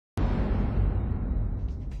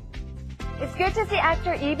It's good to see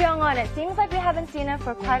actor Lee Byung-hun. It seems like we haven't seen him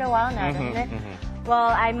for quite a while now, doesn't it? Well,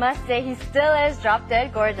 I must say he still is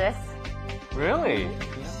drop-dead gorgeous. Really?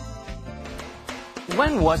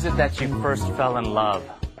 When was it that you first fell in love?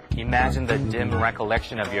 Imagine the dim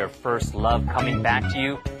recollection of your first love coming back to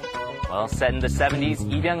you. Well, set in the 70s,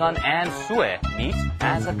 Lee Byung-hun and Sue meet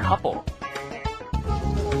as a couple.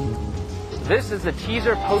 This is the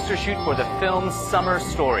teaser poster shoot for the film Summer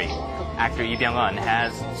Story. Actor Lee Byung-hun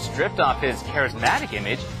has stripped off his charismatic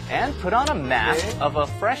image and put on a mask of a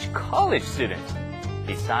fresh college student.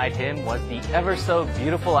 Beside him was the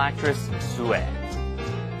ever-so-beautiful actress Sue.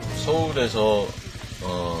 서울에서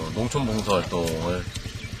농촌 봉사활동을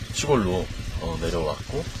시골로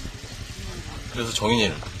내려왔고 그래서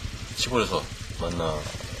정인이를 시골에서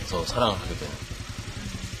만나서 사랑을 하게 되는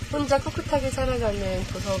혼자 꿋꿋하게 살아가는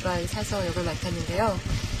도서관 사서 역을 맡았는데요.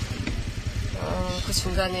 그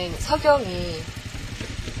중간에 서경을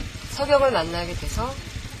만나게 돼서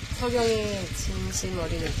서경이 진심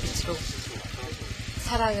어린 눈빛으로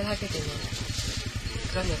사랑을 하게 되는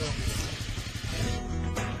그런 역을 맡았어요.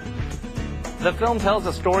 The film tells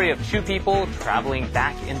the story of two people traveling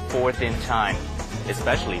back and forth in time.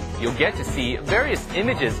 Especially, you'll get to see various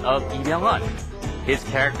images of Lee Byung-hun. His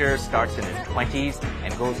character starts in his 20s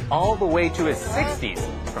and goes all the way to his 60s,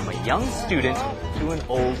 from a young student to an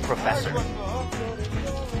old professor.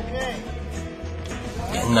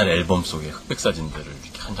 옛날 앨범 속의 흑백 사진들을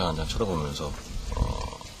이렇게 한 장 한 장 쳐다보면서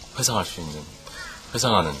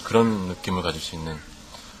회상하는 그런 느낌을 가질 수 있는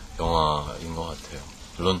영화인 것 같아요.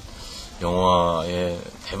 물론 영화의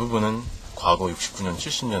대부분은 과거 69년,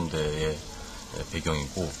 70년대의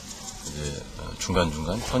배경이고 이제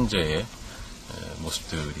중간중간 현재의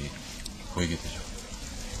모습들이 보이게 되죠.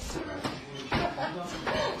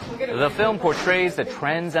 The film portrays the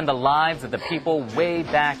trends and the lives of the people way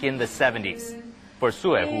back in the 70s. For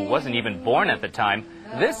Sue, who wasn't even born at the time,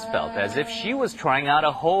 this felt as if she was trying out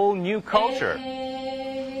a whole new culture.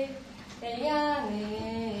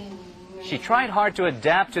 She tried hard to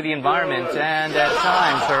adapt to the environment, and at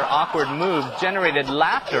times her awkward moves generated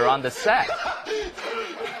laughter on the set.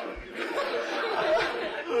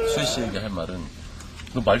 수희 씨에게 할 말은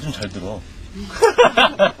너 말 좀 잘 들어.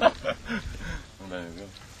 농담이고요.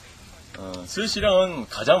 수희 씨랑은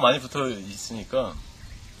가장 많이 붙어 있으니까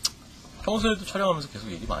평소에도 촬영하면서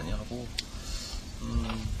계속 얘기 많이 하고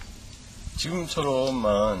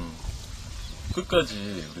지금처럼만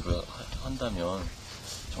끝까지 우리가 한다면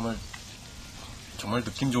정말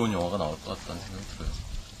느낌 좋은 영화가 나올 것 같다는 생각이 들어요.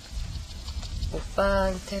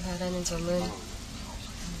 오빠한테 바라는 점은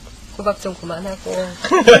호박 좀 그만하고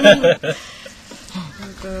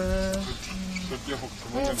그리고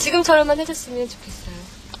지금처럼만 해줬으면 좋겠어요.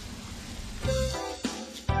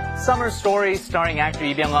 Summer Story, starring actor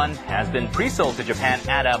Lee Byung-hun, has been pre-sold to Japan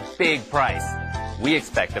at a big price. We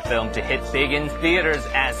expect the film to hit big in theaters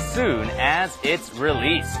as soon as it's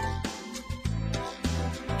released.